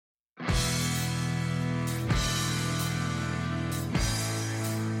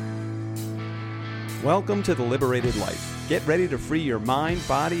Welcome to The Liberated Life. Get ready to free your mind,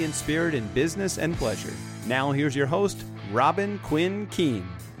 body, and spirit in business and pleasure. Now here's your host, Robin Quinn Keene.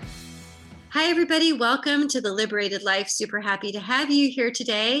 Hi, everybody. Welcome to The Liberated Life. Super happy to have you here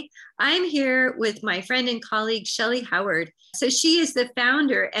today. I'm here with my friend and colleague, Shellee Howard. So she is the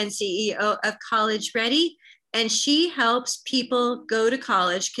founder and CEO of College Ready, and she helps people go to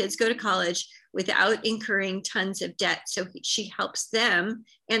college, kids go to college, without incurring tons of debt. So she helps them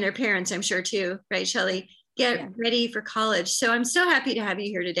and their parents, I'm sure too, right, Shellee, get ready for college. So I'm so happy to have you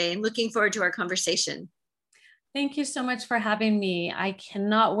here today and looking forward to our conversation. Thank you so much for having me. I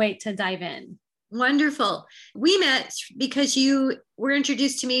cannot wait to dive in. Wonderful. We met because you were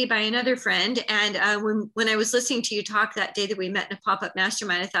introduced to me by another friend. And when I was listening to you talk that day that we met in a pop-up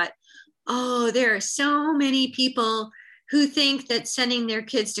mastermind, I thought, oh, there are so many people who think that sending their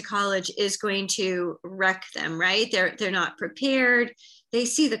kids to college is going to wreck them, right? They're not prepared. They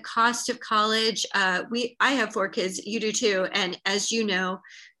see the cost of college. I have 4 kids, you do too. And as you know,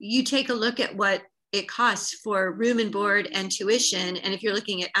 you take a look at what it costs for room and board and tuition. And if you're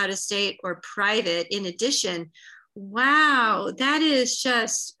looking at out of state or private in addition, wow, that is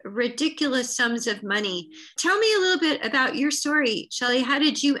just ridiculous sums of money. Tell me a little bit about your story, Shellee. How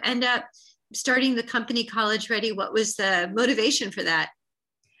did you end up starting the company College Ready? What was the motivation for that?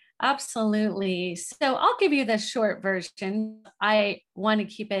 Absolutely. So I'll give you the short version. I want to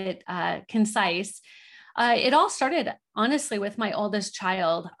keep it concise. It all started, honestly, with my oldest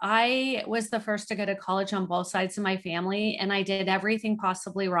child. I was the first to go to college on both sides of my family, and I did everything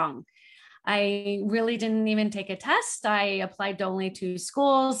possibly wrong. I really didn't even take a test. I applied to only 2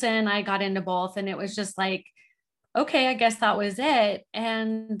 schools and I got into both. And it was just like, okay, I guess that was it.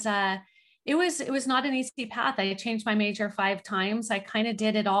 And it was not an easy path. I changed my major 5 times. I kind of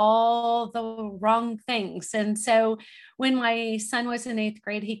did it all the wrong things. And so when my son was in 8th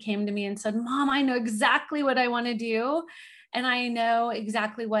grade, he came to me and said, Mom, I know exactly what I want to do. And I know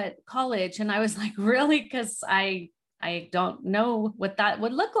exactly what college. And I was like, really? Because I don't know what that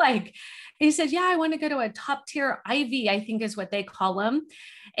would look like. He said, yeah, I want to go to a top tier Ivy, I think is what they call them.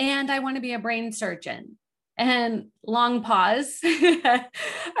 And I want to be a brain surgeon. And long pause. I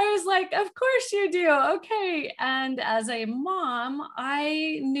was like, of course you do. Okay. And as a mom,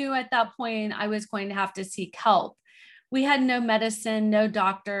 I knew at that point I was going to have to seek help. We had no medicine, no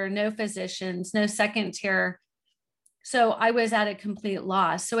doctor, no physicians, no second tier. So I was at a complete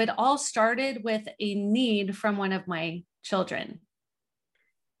loss. So it all started with a need from one of my children.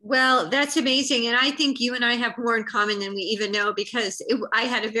 Well, that's amazing. And I think you and I have more in common than we even know, because I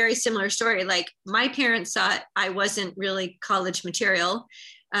had a very similar story. Like, my parents thought I wasn't really college material.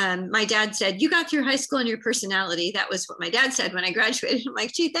 My dad said, you got through high school and your personality. That was what my dad said when I graduated. I'm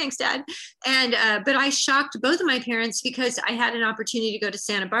like, gee, thanks, Dad. And but I shocked both of my parents because I had an opportunity to go to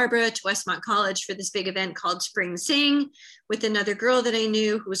Santa Barbara to Westmont College for this big event called Spring Sing with another girl that I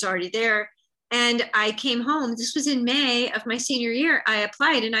knew who was already there. And I came home. This was in May of my senior year. I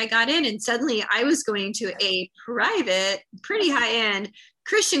applied and I got in, and suddenly I was going to a private, pretty high-end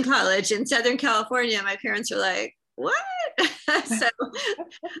Christian college in Southern California. My parents were like, what?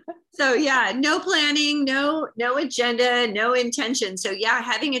 so yeah, no planning, no agenda, no intention. So yeah,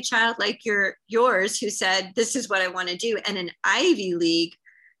 having a child like yours who said, this is what I want to do, and an Ivy League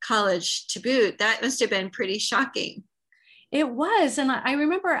college to boot, that must have been pretty shocking. It was. And I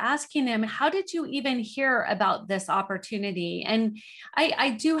remember asking him, how did you even hear about this opportunity? And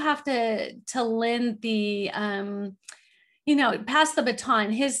I do have to lend the, pass the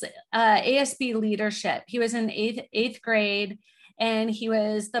baton, his ASB leadership. He was in eighth grade, and he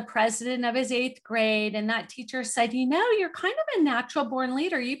was the president of his 8th grade. And that teacher said, you're kind of a natural born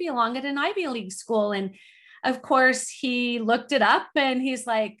leader. You belong at an Ivy League school. And of course, he looked it up and he's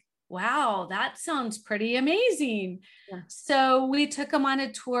like, wow, that sounds pretty amazing. Yeah. So we took him on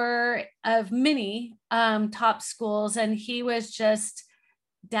a tour of many top schools, and he was just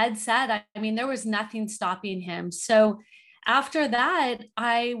dead set. I mean, there was nothing stopping him. So after that,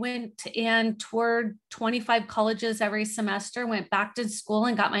 I went and toured 25 colleges every semester, went back to school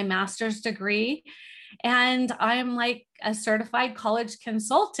and got my master's degree. And I'm like a certified college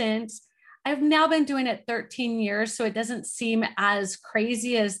consultant. I've now been doing it 13 years, so it doesn't seem as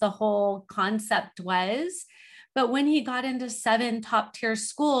crazy as the whole concept was. But when he got into 7 top tier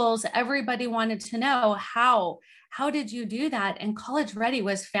schools, everybody wanted to know how did you do that? And College Ready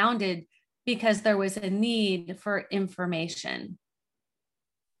was founded because there was a need for information.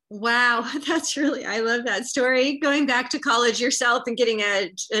 Wow, I love that story. Going back to college yourself and getting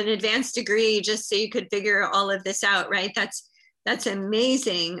an advanced degree just so you could figure all of this out, right? That's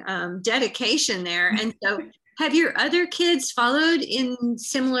amazing dedication there. And so Have your other kids followed in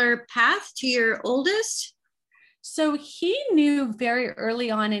similar path to your oldest? So he knew very early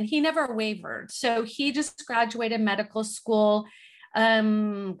on and he never wavered. So he just graduated medical school,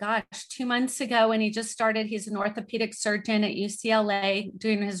 2 months ago, and he just started. He's an orthopedic surgeon at UCLA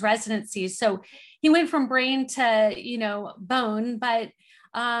doing his residency. So he went from brain to, bone, but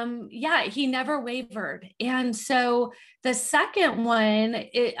yeah, he never wavered. And so the second one,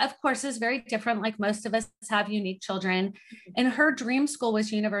 of course, is very different. Like most of us have unique children, and her dream school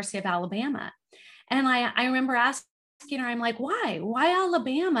was University of Alabama. And I remember asking her, I'm like, why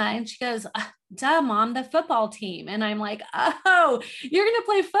Alabama? And she goes, duh, mom, the football team. And I'm like, oh, you're going to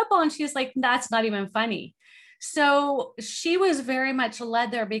play football. And she's like, that's not even funny. So she was very much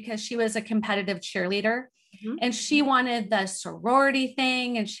led there because she was a competitive cheerleader. Mm-hmm. And she wanted the sorority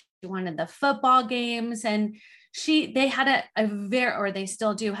thing, and she wanted the football games. And they had they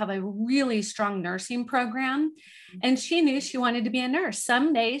still do have a really strong nursing program. And she knew she wanted to be a nurse.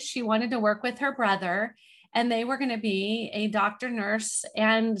 Some days she wanted to work with her brother, and they were going to be a doctor nurse.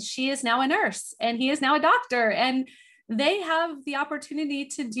 And she is now a nurse, and he is now a doctor. And they have the opportunity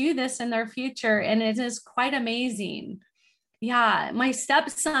to do this in their future. And it is quite amazing. Yeah, my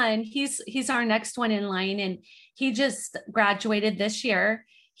stepson, he's our next one in line, and he just graduated this year.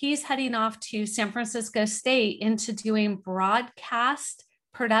 He's heading off to San Francisco State into doing broadcast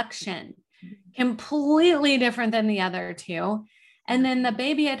production, completely different than the other two. And then the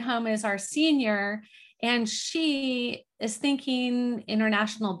baby at home is our senior, and she is thinking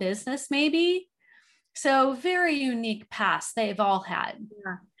international business, maybe. So very unique paths they've all had.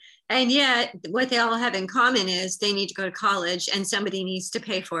 Yeah. And yet what they all have in common is they need to go to college, and somebody needs to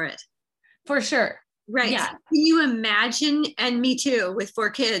pay for it. For sure. Right. Yeah. So can you imagine, and me too, with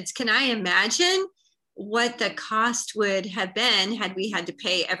 4 kids, can I imagine what the cost would have been had we had to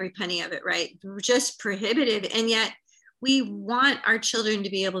pay every penny of it, right? Just prohibitive. And yet we want our children to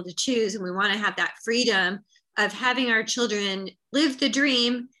be able to choose, and we want to have that freedom of having our children live the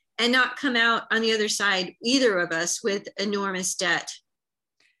dream and not come out on the other side, either of us, with enormous debt.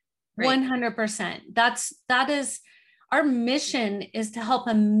 Right? 100%. That is our mission, is to help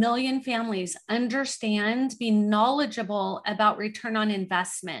 1 million families understand, be knowledgeable about return on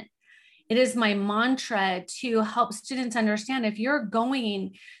investment. It is my mantra to help students understand, if you're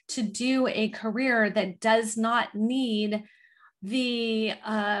going to do a career that does not need the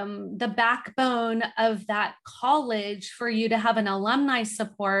backbone of that college for you to have an alumni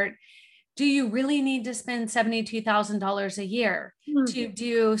support, do you really need to spend $72,000 a year to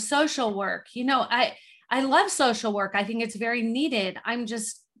do social work? I love social work. I think it's very needed. I'm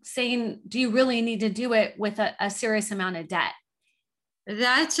just saying, do you really need to do it with a serious amount of debt?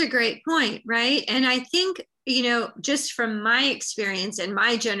 That's a great point, right? And I think, just from my experience and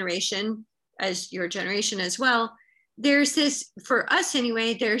my generation, as your generation as well, there's this, for us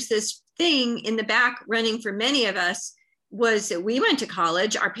anyway, there's this thing in the back running for many of us, was that we went to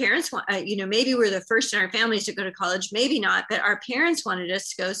college. Our parents want, maybe we're the first in our families to go to college, maybe not, but our parents wanted us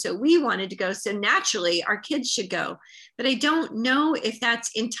to go. So we wanted to go. So naturally our kids should go. But I don't know if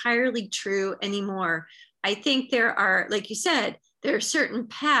that's entirely true anymore. I think there are, like you said, there are certain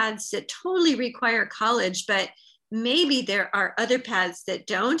paths that totally require college, but maybe there are other paths that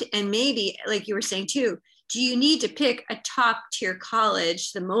don't. And maybe, like you were saying too, do you need to pick a top tier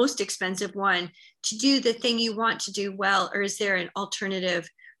college, the most expensive one, to do the thing you want to do well? Or is there an alternative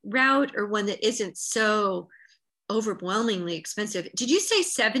route, or one that isn't so overwhelmingly expensive? Did you say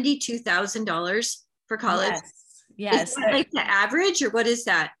 $72,000 for college? Yes. Is that like the average, or what is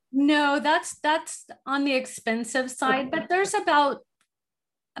that? No, that's on the expensive side, but there's about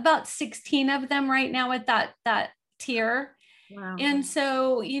 16 of them right now at that tier. Wow. And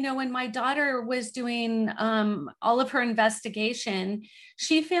so, when my daughter was doing all of her investigation,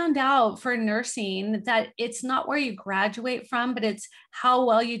 she found out for nursing that it's not where you graduate from, but it's how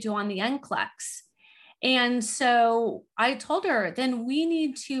well you do on the NCLEX. And so I told her, then we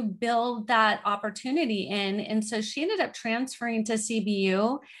need to build that opportunity in. And so she ended up transferring to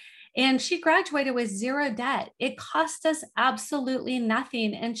CBU, and she graduated with 0 debt. It cost us absolutely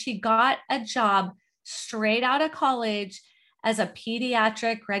nothing. And she got a job straight out of college as a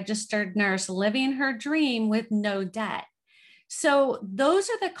pediatric registered nurse, living her dream with no debt. So those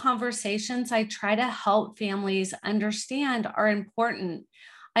are the conversations I try to help families understand are important.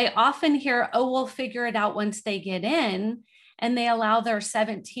 I often hear, oh, we'll figure it out once they get in, and they allow their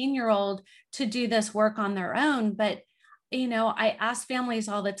 17-year-old to do this work on their own. But, I ask families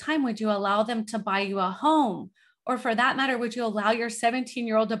all the time, would you allow them to buy you a home? Or for that matter, would you allow your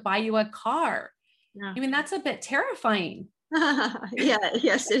 17-year-old to buy you a car? Yeah. I mean, that's a bit terrifying. Yeah,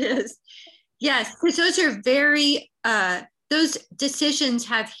 yes, it is. Yes, because those are those decisions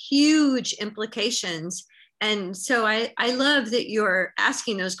have huge implications. And so I love that you're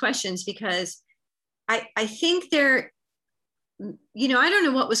asking those questions because I think they're, I don't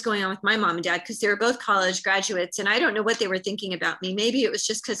know what was going on with my mom and dad because they were both college graduates, and I don't know what they were thinking about me. Maybe it was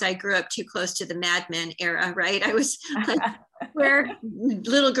just because I grew up too close to the Mad Men era, right? I was like, where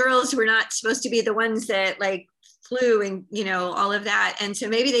little girls were not supposed to be the ones that like flew and, all of that. And so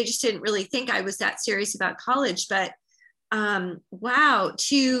maybe they just didn't really think I was that serious about college. But wow,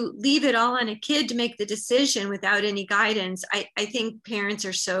 to leave it all on a kid to make the decision without any guidance, I think parents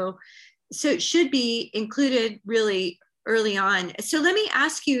are so it should be included really early on. So let me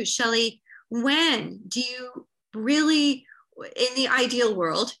ask you, Shellee, when do you really, in the ideal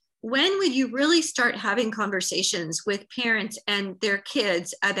world, when would you really start having conversations with parents and their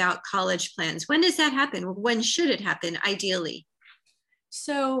kids about college plans? When does that happen? When should it happen, ideally?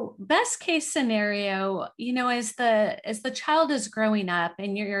 So best case scenario, as the child is growing up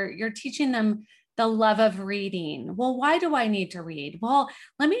and you're teaching them the love of reading. Well, why do I need to read? Well,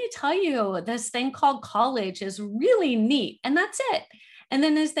 let me tell you, this thing called college is really neat, and that's it. And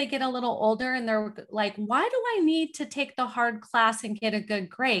then as they get a little older and they're like, why do I need to take the hard class and get a good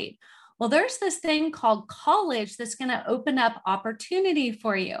grade? Well, there's this thing called college that's going to open up opportunity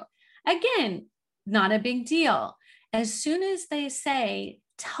for you. Again, not a big deal. As soon as they say,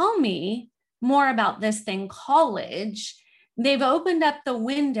 tell me more about this thing, college, they've opened up the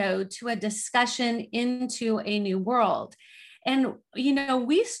window to a discussion into a new world. And,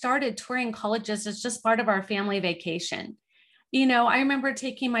 we started touring colleges as just part of our family vacation. I remember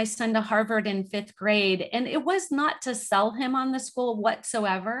taking my son to Harvard in 5th grade, and it was not to sell him on the school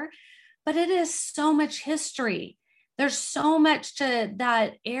whatsoever, but it is so much history. There's so much to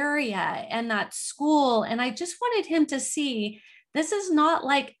that area and that school. And I just wanted him to see this is not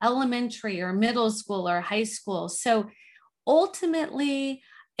like elementary or middle school or high school. So ultimately,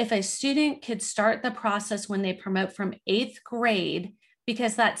 if a student could start the process when they promote from 8th grade,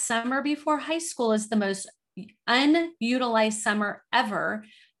 because that summer before high school is the most unutilized summer ever,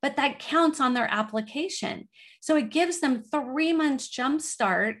 but that counts on their application. So it gives them 3 months jump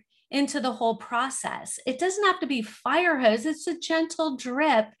start into the whole process. It doesn't have to be fire hose. It's a gentle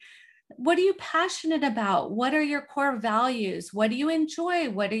drip. What are you passionate about? What are your core values? What do you enjoy?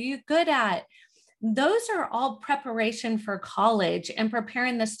 What are you good at? Those are all preparation for college and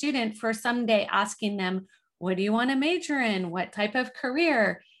preparing the student for someday asking them, what do you want to major in? What type of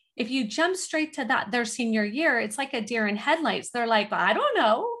career? If you jump straight to that their senior year, it's like a deer in headlights. They're like, I don't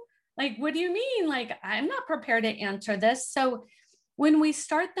know. Like, what do you mean? Like, I'm not prepared to answer this. So when we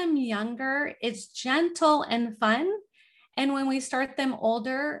start them younger, it's gentle and fun. And when we start them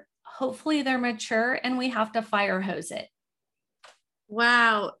older, hopefully they're mature and we have to fire hose it.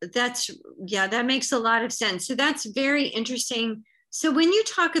 Wow, that makes a lot of sense. So that's very interesting. So when you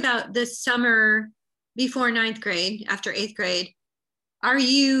talk about the summer before 9th grade, after 8th grade, are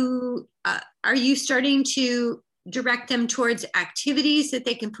you starting to direct them towards activities that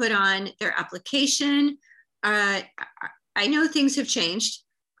they can put on their application? I know things have changed.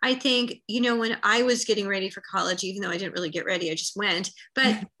 I think, when I was getting ready for college, even though I didn't really get ready, I just went,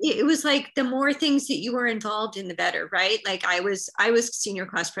 but it was like the more things that you were involved in, the better, right? Like I was senior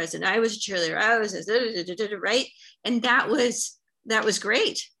class president. I was a cheerleader. I was right. And that was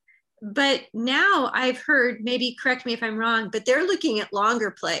great. But now I've heard, maybe correct me if I'm wrong, but they're looking at longer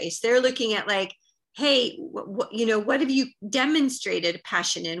plays. They're looking at like, hey, what have you demonstrated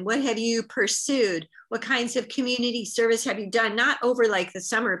passion in? What have you pursued? What kinds of community service have you done? Not over like the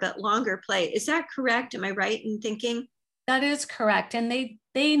summer, but longer play. Is that correct? Am I right in thinking? That is correct. And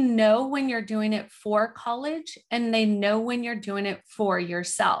they know when you're doing it for college and they know when you're doing it for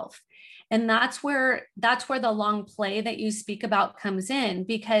yourself. And that's where the long play that you speak about comes in,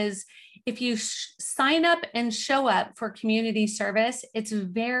 because if you sign up and show up for community service, it's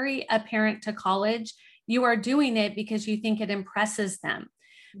very apparent to college you are doing it because you think it impresses them.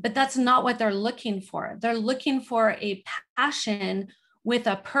 But that's not what they're looking for. They're looking for a passion with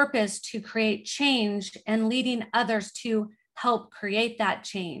a purpose to create change and leading others to help create that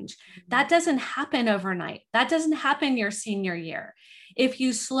change. That doesn't happen overnight. That doesn't happen your senior year. If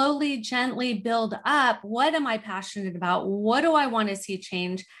you slowly, gently build up, what am I passionate about? What do I want to see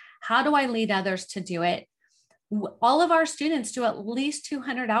change? How do I lead others to do it? All of our students do at least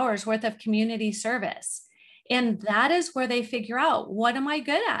 200 hours worth of community service. And that is where they figure out, what am I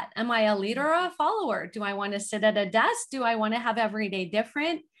good at? Am I a leader or a follower? Do I want to sit at a desk? Do I want to have every day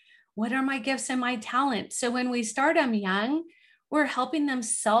different? What are my gifts and my talents? So when we start them young, we're helping them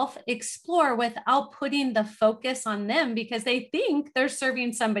self-explore without putting the focus on them because they think they're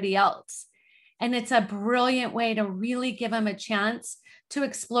serving somebody else. And it's a brilliant way to really give them a chance to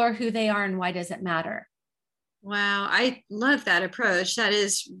explore who they are and why does it matter. Wow, I love that approach. That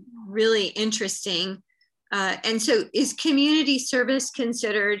is really interesting. And so is community service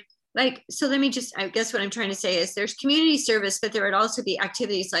considered like, so let me just, I guess what I'm trying to say is there's community service, but there would also be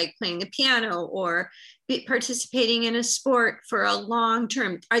activities like playing the piano or participating in a sport for a long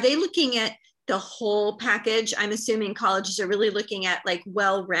term. Are they looking at the whole package? I'm assuming colleges are really looking at like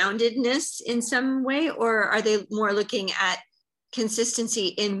well-roundedness in some way, or are they more looking at consistency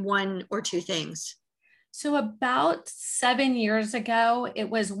in one or two things? So about 7 years ago, it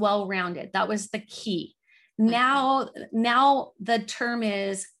was well-rounded. That was the key. Now the term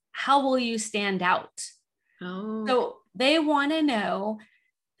is, how will you stand out? Oh. So they want to know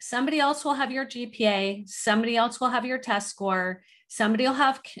somebody else will have your GPA, somebody else will have your test score, somebody will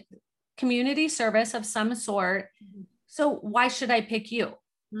have community service of some sort. So why should I pick you?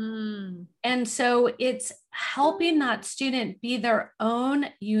 Mm. And so it's helping that student be their own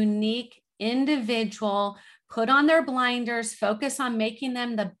unique individual, put on their blinders, focus on making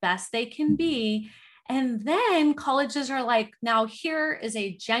them the best they can be. And then colleges are like, now here is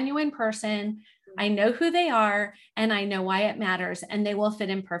a genuine person. I know who they are and I know why it matters, and they will fit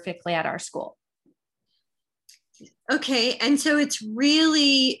in perfectly at our school. Okay. And so it's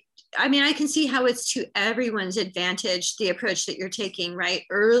really, I mean, I can see how it's to everyone's advantage, the approach that you're taking, right?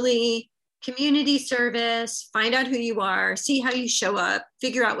 Early community service, find out who you are, see how you show up,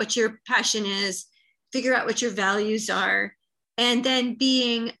 figure out what your passion is, figure out what your values are, and then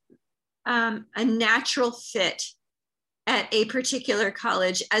being a natural fit at a particular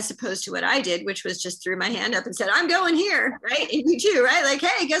college, as opposed to what I did, which was just threw my hand up and said, I'm going here, right? And you too, right? Like,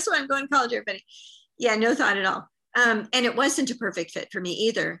 hey, guess what? I'm going to college, everybody. Yeah, no thought at all. And it wasn't a perfect fit for me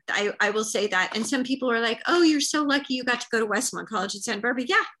either. I will say that. And some people are like, oh, you're so lucky you got to go to Westmont College in Santa Barbara.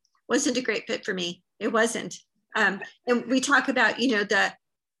 Yeah, wasn't a great fit for me. It wasn't. And we talk about, the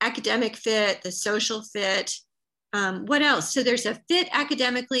academic fit, the social fit. What else? So there's a fit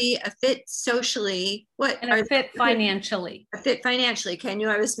academically, a fit socially. And a fit financially. A fit financially. Okay, I knew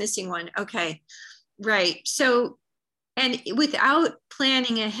I was missing one. Okay, right. So, and without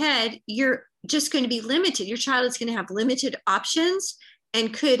planning ahead, you're just going to be limited. Your child is going to have limited options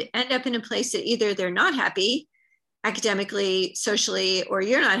and could end up in a place that either they're not happy academically, socially, or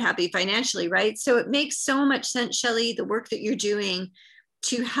you're not happy financially, right? So it makes so much sense, Shellee, the work that you're doing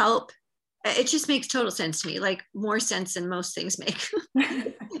to help. It just makes total sense to me, like more sense than most things make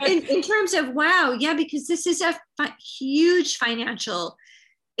in terms of, wow, yeah, because this is a huge financial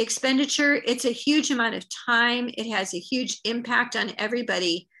expenditure. It's a huge amount of time. It has a huge impact on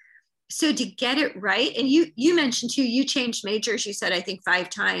everybody. So to get it right, and you mentioned too, you changed majors, you said, I think 5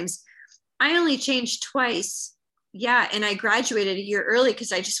 times. I only changed twice. Yeah. And I graduated a year early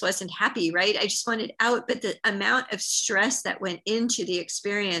because I just wasn't happy, right? I just wanted out. But the amount of stress that went into the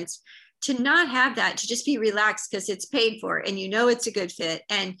experience, to not have that, to just be relaxed because it's paid for and it's a good fit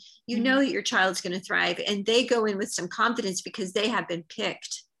and that your child's going to thrive, and they go in with some confidence because they have been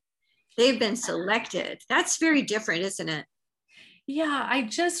picked. They've been selected. That's very different, isn't it? Yeah, I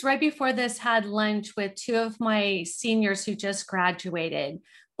just right before this had lunch with 2 of my seniors who just graduated,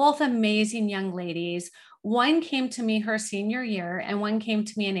 both amazing young ladies. One came to me her senior year and one came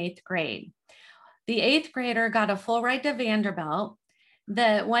to me in 8th grade. The 8th grader got a full ride to Vanderbilt.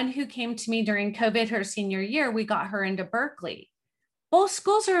 The one who came to me during COVID her senior year, we got her into Berkeley. Both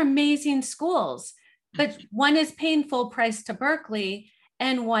schools are amazing schools, but one is paying full price to Berkeley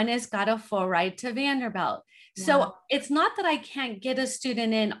and one has got a full ride to Vanderbilt. Yeah. So it's not that I can't get a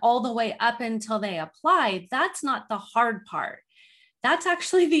student in all the way up until they apply. That's not the hard part. That's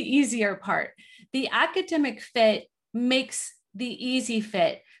actually the easier part. The academic fit makes the easy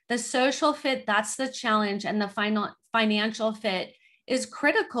fit. The social fit, that's the challenge. And the financial fit is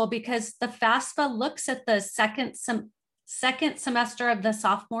critical because the FAFSA looks at the second semester of the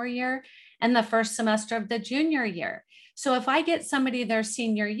sophomore year and the first semester of the junior year. So if I get somebody their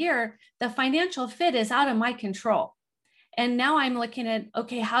senior year, the financial fit is out of my control. And now I'm looking at,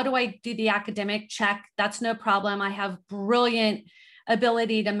 okay, how do I do the academic check? That's no problem. I have brilliant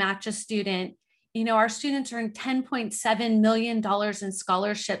ability to match a student. Our students earned $10.7 million in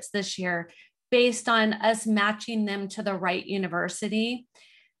scholarships this year based on us matching them to the right university.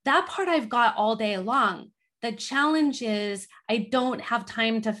 That part I've got all day long. The challenge is I don't have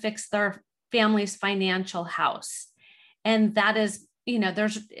time to fix their family's financial house. And that is,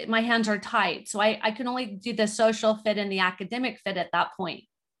 my hands are tied. So I can only do the social fit and the academic fit at that point.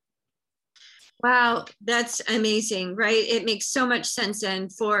 Wow, that's amazing, right? It makes so much sense.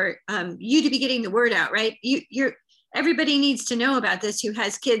 And for you to be getting the word out, right? Everybody needs to know about this who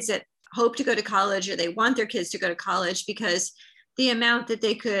has kids that hope to go to college or they want their kids to go to college, because the amount that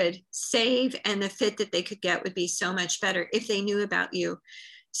they could save and the fit that they could get would be so much better if they knew about you.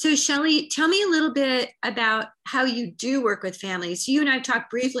 So Shellee, tell me a little bit about how you do work with families. You and I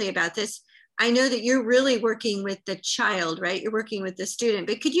talked briefly about this. I know that you're really working with the child, right? You're working with the student,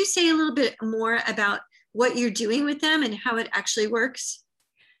 but could you say a little bit more about what you're doing with them and how it actually works?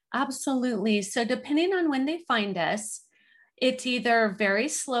 Absolutely. So depending on when they find us, it's either very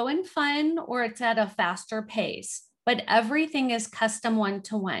slow and fun or it's at a faster pace, but everything is custom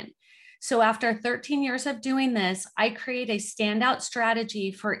one-to-one. So after 13 years of doing this, I create a standout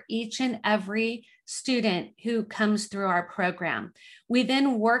strategy for each and every student who comes through our program. We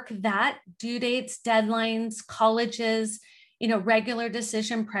then work that due dates, deadlines, colleges, regular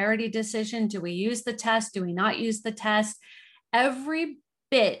decision, priority decision. Do we use the test? Do we not use the test? Every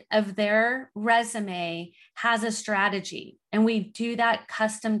bit of their resume has a strategy, and we do that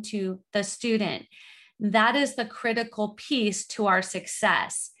custom to the student. That is the critical piece to our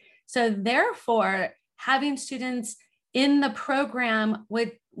success. So therefore, having students in the program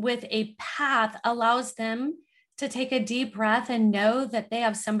with a path allows them to take a deep breath and know that they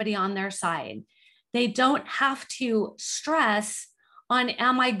have somebody on their side. They don't have to stress on,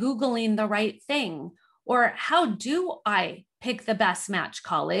 am I Googling the right thing? Or how do I pick the best match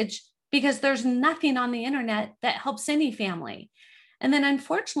college? Because there's nothing on the internet that helps any family. And then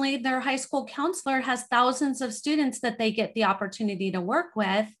unfortunately, their high school counselor has thousands of students that they get the opportunity to work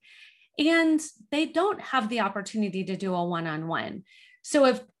with, and they don't have the opportunity to do a one-on-one. So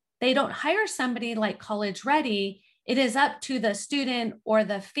if they don't hire somebody like College Ready, it is up to the student or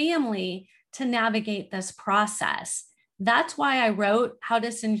the family to navigate this process. That's why I wrote How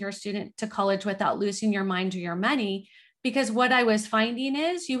to Send Your Student to College Without Losing Your Mind or Your Money, because what I was finding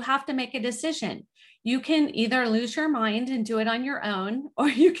is you have to make a decision. You can either lose your mind and do it on your own, or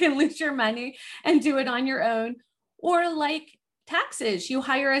you can lose your money and do it on your own. Or like taxes, you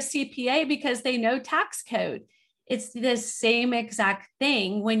hire a CPA because they know tax code. It's the same exact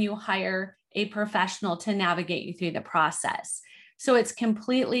thing when you hire a professional to navigate you through the process. So it's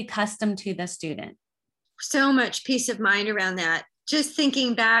completely custom to the student. So much peace of mind around that. Just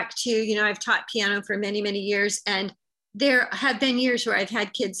thinking back to, I've taught piano for many, many years, and there have been years where I've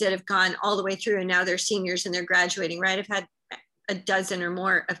had kids that have gone all the way through and now they're seniors and they're graduating, right? I've had a dozen or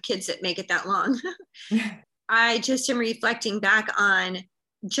more of kids that make it that long. I just am reflecting back on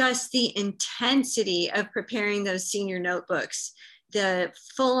just the intensity of preparing those senior notebooks, the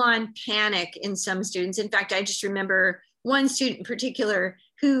full-on panic in some students. In fact, I just remember one student in particular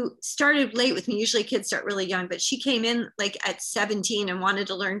who started late with me. Usually kids start really young, but she came in like at 17 and wanted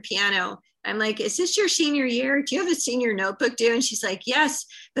to learn piano. I'm like, is this your senior year? Do you have a senior notebook due? And she's like, yes,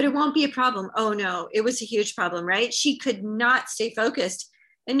 but it won't be a problem. Oh no, it was a huge problem, right? She could not stay focused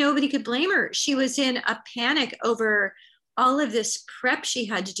and nobody could blame her. She was in a panic over all of this prep she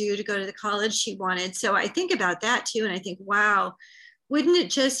had to do to go to the college she wanted. So I think about that too. And I think, wow, wouldn't it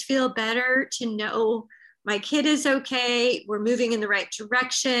just feel better to know my kid is okay, we're moving in the right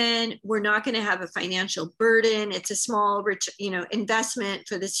direction, we're not going to have a financial burden, it's a small investment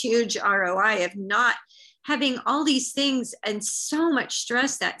for this huge ROI of not having all these things and so much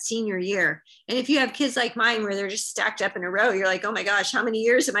stress that senior year. And if you have kids like mine where they're just stacked up in a row, you're like, oh my gosh, how many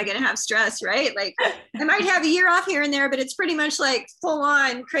years am I going to have stress, right? Like I might have a year off here and there, but it's pretty much like full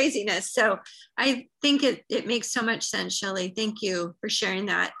on craziness. So I think it makes so much sense, Shellee. Thank you for sharing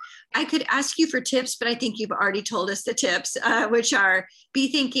that. I could ask you for tips, but I think you've already told us the tips, which are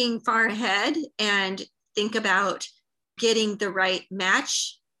be thinking far ahead and think about getting the right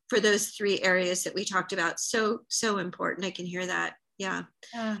match for those three areas that we talked about. So important. I can hear that. Yeah.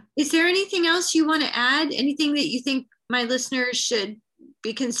 Is there anything else you want to add? Anything that you think my listeners should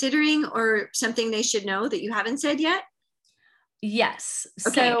be considering or something they should know that you haven't said yet? Yes.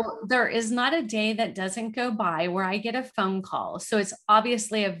 Okay. So there is not a day that doesn't go by where I get a phone call. So it's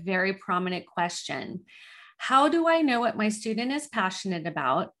obviously a very prominent question. How do I know what my student is passionate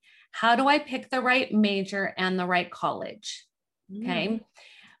about? How do I pick the right major and the right college? Okay.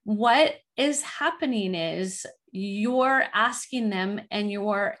 What is happening is you're asking them, and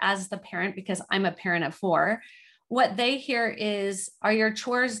you're, as the parent, because I'm a parent of 4, what they hear is, are your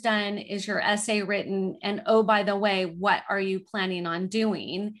chores done? Is your essay written? And oh, by the way, what are you planning on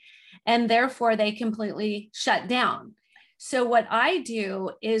doing? And therefore they completely shut down. So what I do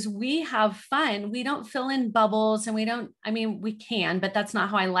is we have fun. We don't fill in bubbles, and we can, but that's not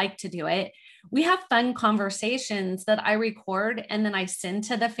how I like to do it. We have fun conversations that I record and then I send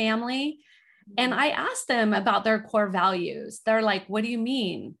to the family. And I asked them about their core values. They're like, what do you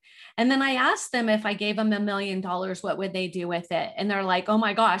mean? And then I asked them if I gave them $1 million, what would they do with it? And they're like, oh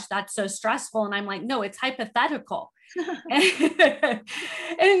my gosh, that's so stressful. And I'm like, no, it's hypothetical.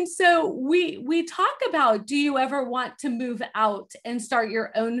 And so we talk about, do you ever want to move out and start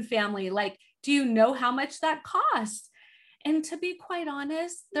your own family? Like, do you know how much that costs? And to be quite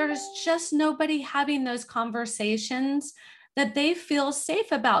honest, there's just nobody having those conversations that they feel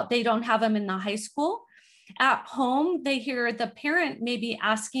safe about. They don't have them in the high school. At home, they hear the parent maybe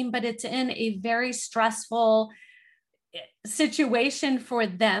asking, but it's in a very stressful situation for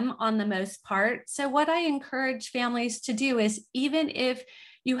them on the most part. So what I encourage families to do is, even if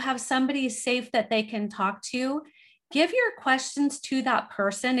you have somebody safe that they can talk to, give your questions to that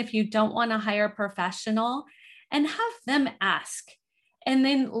person if you don't want to hire a professional, and have them ask and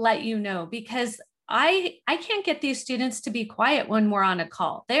then let you know, because I can't get these students to be quiet when we're on a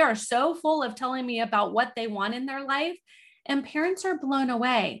call. They are so full of telling me about what they want in their life, and parents are blown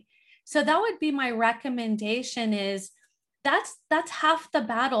away. So that would be my recommendation, is that's half the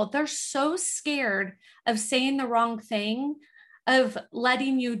battle. They're so scared of saying the wrong thing, of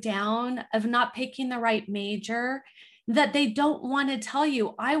letting you down, of not picking the right major, that they don't want to tell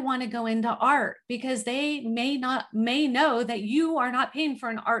you, I want to go into art, because they may know that you are not paying for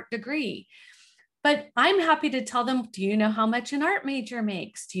an art degree. But I'm happy to tell them, do you know how much an art major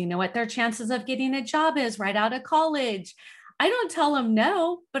makes? Do you know what their chances of getting a job is right out of college? I don't tell them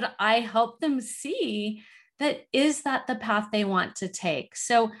no, but I help them see that, is that the path they want to take?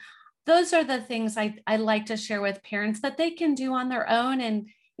 So those are the things I like to share with parents that they can do on their own. And,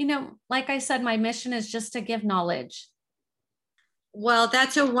 like I said, my mission is just to give knowledge. Well,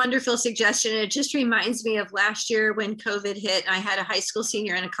 that's a wonderful suggestion. It just reminds me of last year when COVID hit. I had a high school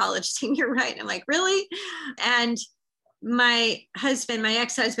senior and a college senior, right? I'm like, really? And my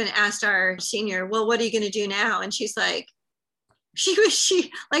ex-husband asked our senior, well, what are you going to do now? And she's like, she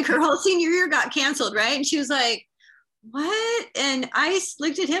like her whole senior year got canceled, right? And she was like, what? And I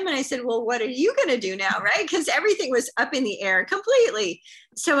looked at him and I said, well, what are you going to do now? Right? Because everything was up in the air completely.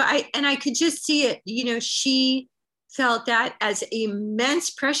 So I could just see it, she felt that as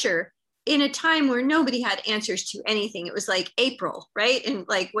immense pressure in a time where nobody had answers to anything. It was like April, right? And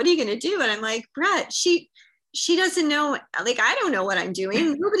like, what are you going to do? And I'm like, Brett, she doesn't know, like, I don't know what I'm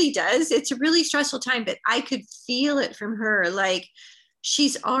doing. Nobody does. It's a really stressful time, but I could feel it from her. Like,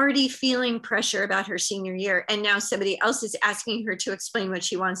 she's already feeling pressure about her senior year. And now somebody else is asking her to explain what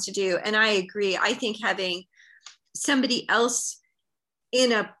she wants to do. And I agree. I think having somebody else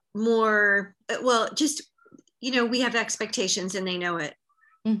in a more, we have expectations and they know it.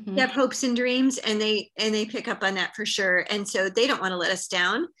 Mm-hmm. We have hopes and dreams, and they pick up on that for sure. And so they don't want to let us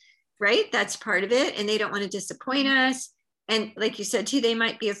down, right? That's part of it. And they don't want to disappoint us. And like you said too, they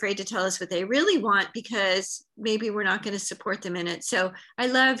might be afraid to tell us what they really want because maybe we're not going to support them in it. So I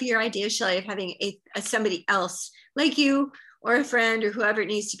love your idea, Shellee, of having somebody else like you or a friend or whoever it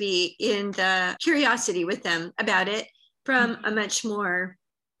needs to be in the curiosity with them about it from a much more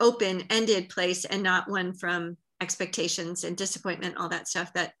open-ended place, and not one from expectations and disappointment, all that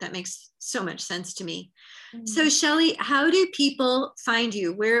stuff. That makes so much sense to me. Mm-hmm. So Shellee, how do people find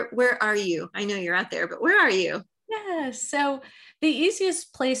you? Where are you? I know you're out there, but where are you? Yeah, so the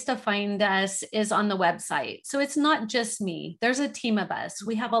easiest place to find us is on the website. So it's not just me. There's a team of us.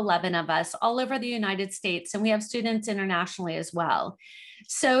 We have 11 of us all over the United States, and we have students internationally as well.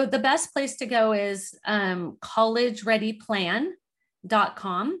 So the best place to go is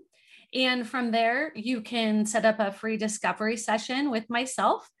collegereadyplan.com. And from there, you can set up a free discovery session with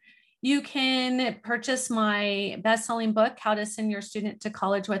myself. You can purchase my best-selling book, How to Send Your Student to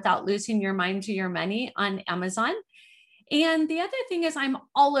College Without Losing Your Mind to Your Money, on Amazon. And the other thing is, I'm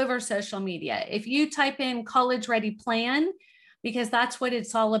all over social media. If you type in College Ready Plan, because that's what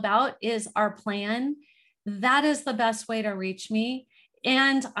it's all about, is our plan, that is the best way to reach me.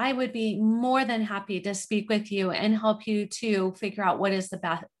 And I would be more than happy to speak with you and help you to figure out what is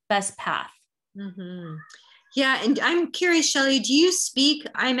the best path. Mm-hmm. Yeah. And I'm curious, Shellee, do you speak?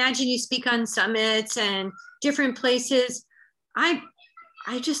 I imagine you speak on summits and different places. I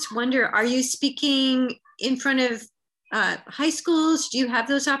just wonder, are you speaking in front of high schools? Do you have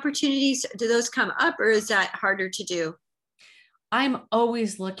those opportunities? Do those come up, or is that harder to do? I'm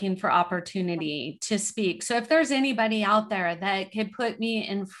always looking for opportunity to speak. So if there's anybody out there that could put me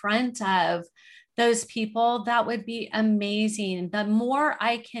in front of those people, that would be amazing. The more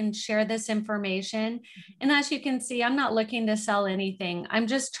I can share this information, and as you can see, I'm not looking to sell anything. I'm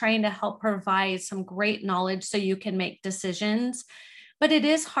just trying to help provide some great knowledge so you can make decisions. But it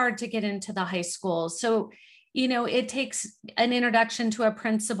is hard to get into the high schools. So It takes an introduction to a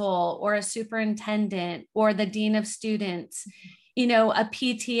principal or a superintendent or the dean of students, a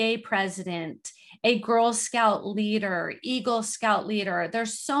PTA president, a Girl Scout leader, Eagle Scout leader.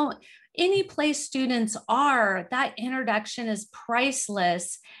 There's any place students are, that introduction is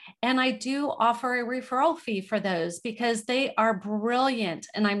priceless. And I do offer a referral fee for those because they are brilliant.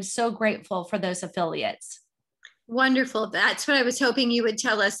 And I'm so grateful for those affiliates. Wonderful. That's what I was hoping you would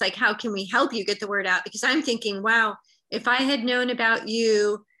tell us, like, how can we help you get the word out? Because I'm thinking, wow, if I had known about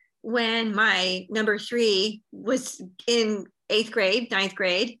you when my number 3 was in 8th grade, 9th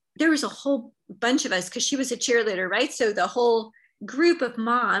grade, there was a whole bunch of us because she was a cheerleader, right? So the whole group of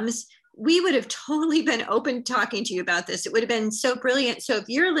moms, we would have totally been open talking to you about this. It would have been so brilliant. So if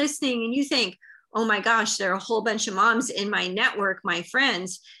you're listening and you think, oh my gosh, there are a whole bunch of moms in my network, my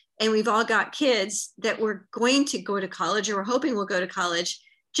friends, and we've all got kids that we're going to go to college or we're hoping will go to college,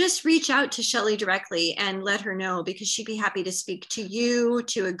 just reach out to Shellee directly and let her know, because she'd be happy to speak to you,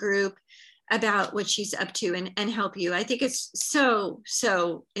 to a group about what she's up to and help you. I think it's so,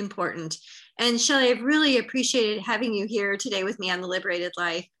 so important. And Shellee, I've really appreciated having you here today with me on The Liberated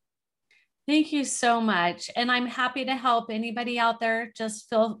Life. Thank you so much. And I'm happy to help anybody out there. Just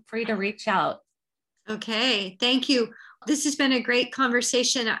feel free to reach out. Okay, thank you. This has been a great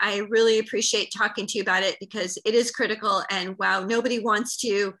conversation. I really appreciate talking to you about it because it is critical. And wow, nobody wants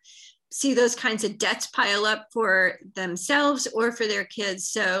to see those kinds of debts pile up for themselves or for their kids.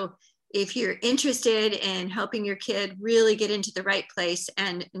 So if you're interested in helping your kid really get into the right place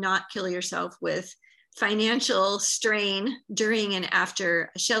and not kill yourself with financial strain during and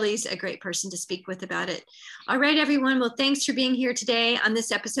after, Shellee's a great person to speak with about it. All right, everyone. Well, thanks for being here today on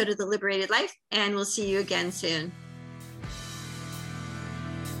this episode of The Liberated Life, and we'll see you again soon.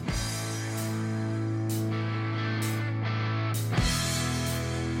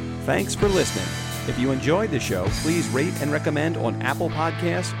 Thanks for listening. If you enjoyed the show, please rate and recommend on Apple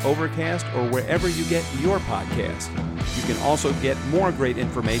Podcasts, Overcast, or wherever you get your podcast. You can also get more great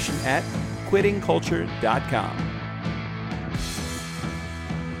information at quittingculture.com.